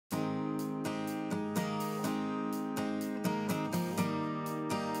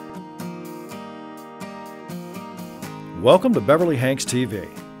Welcome to Beverly-Hanks TV,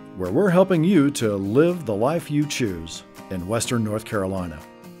 where we're helping you to live the life you choose in Western North Carolina.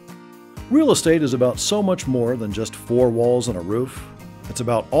 Real estate is about so much more than just four walls and a roof. It's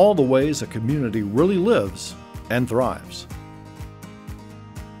about all the ways a community really lives and thrives.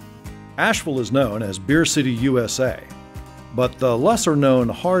 Asheville is known as Beer City, USA, but the lesser-known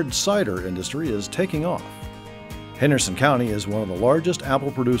hard cider industry is taking off. Henderson County is one of the largest apple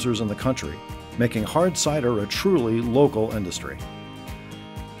producers in the country, making hard cider a truly local industry.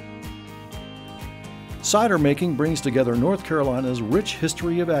 Cider making brings together North Carolina's rich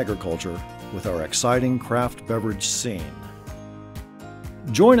history of agriculture with our exciting craft beverage scene.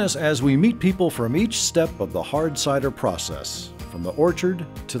 Join us as we meet people from each step of the hard cider process, from the orchard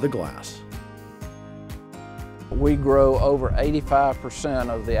to the glass. We grow over 85%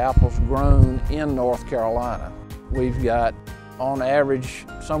 of the apples grown in North Carolina. We've got, on average,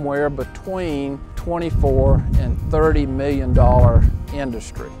 somewhere between $24 and $30 million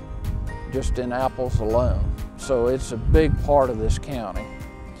industry, just in apples alone. So it's a big part of this county.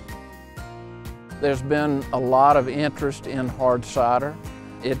 There's been a lot of interest in hard cider.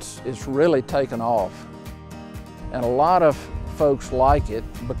 It's really taken off. And a lot of folks like it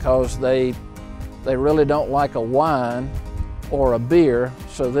because they really don't like a wine or a beer,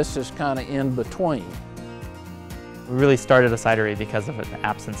 so this is kind of in between. We really started a cidery because of an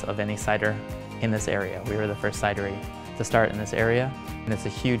absence of any cider in this area. We were the first cidery to start in this area, and it's a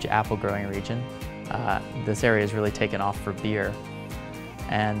huge apple growing region. This area has really taken off for beer.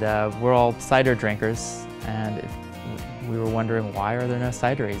 And we're all cider drinkers, and we were wondering, why are there no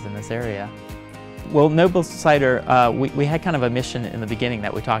cideries in this area? Well, Noble Cider, we had kind of a mission in the beginning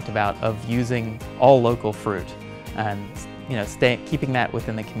that we talked about of using all local fruit and keeping that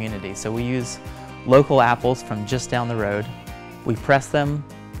within the community. So we use local apples from just down the road. We press them,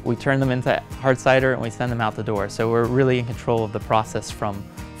 we turn them into hard cider, and we send them out the door. So we're really in control of the process from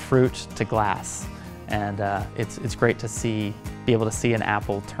fruit to glass. And it's great to be able to see an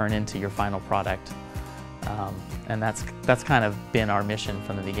apple turn into your final product. And that's kind of been our mission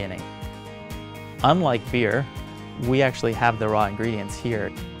from the beginning. Unlike beer, we actually have the raw ingredients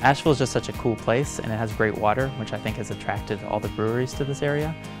here. Asheville is just such a cool place, and it has great water, which I think has attracted all the breweries to this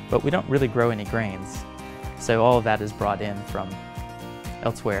area, but we don't really grow any grains. So all of that is brought in from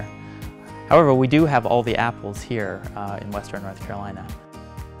elsewhere. However, we do have all the apples here in Western North Carolina.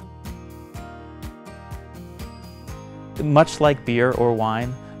 Much like beer or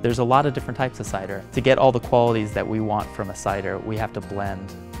wine, there's a lot of different types of cider. To get all the qualities that we want from a cider, we have to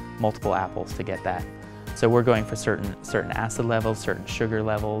blend multiple apples to get that. So we're going for certain acid levels, certain sugar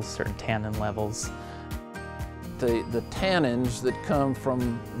levels, certain tannin levels. The tannins that come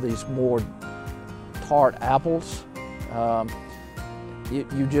from these more tart apples,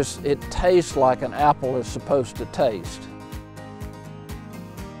 it tastes like an apple is supposed to taste.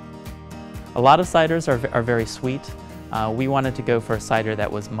 A lot of ciders are very sweet. We wanted to go for a cider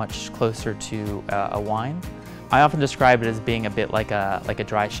that was much closer to a wine. I often describe it as being a bit like a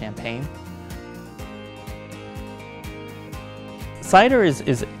dry champagne. Cider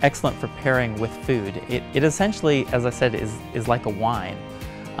is excellent for pairing with food. It essentially, as I said, is like a wine.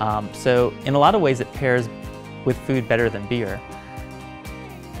 So in a lot of ways it pairs with food better than beer.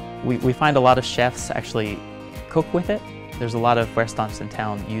 We find a lot of chefs actually cook with it. There's a lot of restaurants in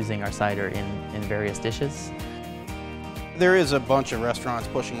town using our cider in various dishes. There is a bunch of restaurants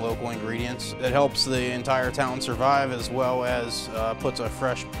pushing local ingredients. It helps the entire town survive, as well as puts a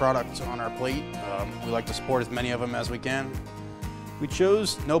fresh product on our plate. We like to support as many of them as we can. We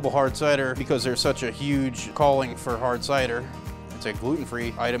chose Noble Hard Cider because there's such a huge calling for hard cider. It's a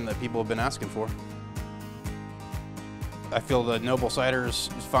gluten-free item that people have been asking for. I feel the Noble Cider is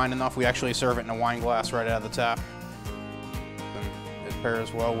fine enough. We actually serve it in a wine glass right out of the tap. And it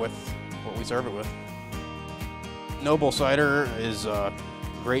pairs well with what we serve it with. Noble Cider is a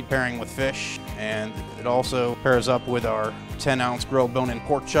great pairing with fish, and it also pairs up with our 10-ounce grilled bone-in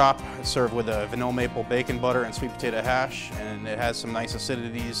pork chop. It's served with a vanilla maple bacon butter and sweet potato hash, and it has some nice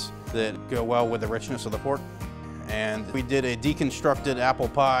acidities that go well with the richness of the pork. And we did a deconstructed apple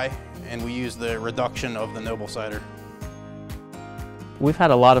pie, and we used the reduction of the Noble Cider. We've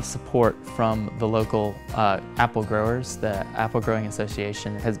had a lot of support from the local apple growers. The Apple Growing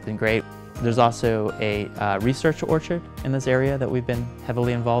Association has been great. There's also a research orchard in this area that we've been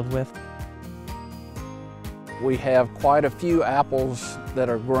heavily involved with. We have quite a few apples that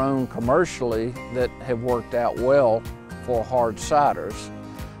are grown commercially that have worked out well for hard ciders,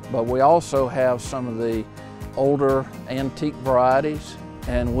 but we also have some of the older antique varieties,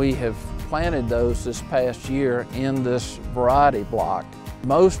 and we have planted those this past year in this variety block.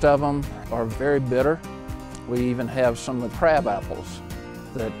 Most of them are very bitter, We even have some of the crab apples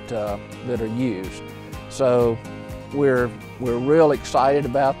that are used. So we're real excited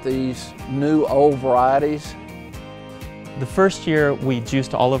about these new old varieties. The first year we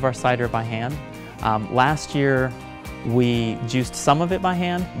juiced all of our cider by hand. Last year we juiced some of it by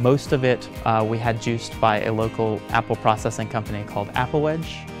hand. Most of it we had juiced by a local apple processing company called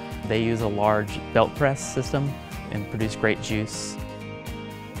Beverage. They use a large belt press system and produce great juice.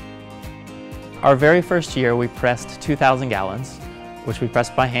 Our very first year we pressed 2,000 gallons, which we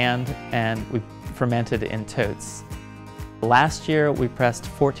pressed by hand and we fermented in totes. Last year we pressed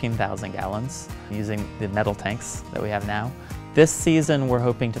 14,000 gallons using the metal tanks that we have now. This season we're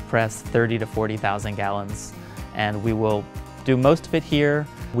hoping to press 30 to 40,000 gallons, and we will do most of it here.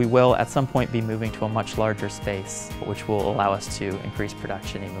 We will at some point be moving to a much larger space, which will allow us to increase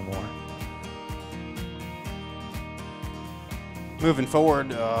production even more. Moving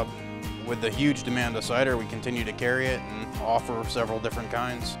forward, with the huge demand of cider, we continue to carry it and offer several different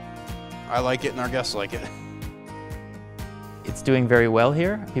kinds. I like it and our guests like it. It's doing very well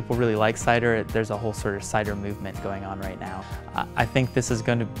here. People really like cider. There's a whole sort of cider movement going on right now. I think this is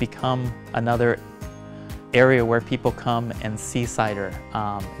going to become another area where people come and see cider.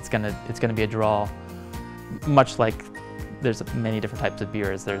 It's going to be a draw, much like there's many different types of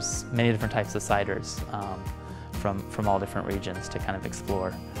beers. There's many different types of ciders from all different regions to kind of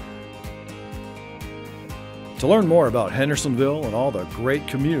explore. To learn more about Hendersonville and all the great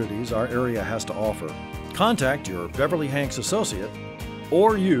communities our area has to offer, contact your Beverly-Hanks associate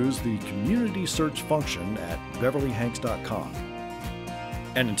or use the community search function at beverlyhanks.com.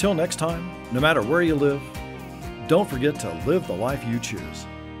 And until next time, no matter where you live, don't forget to live the life you choose.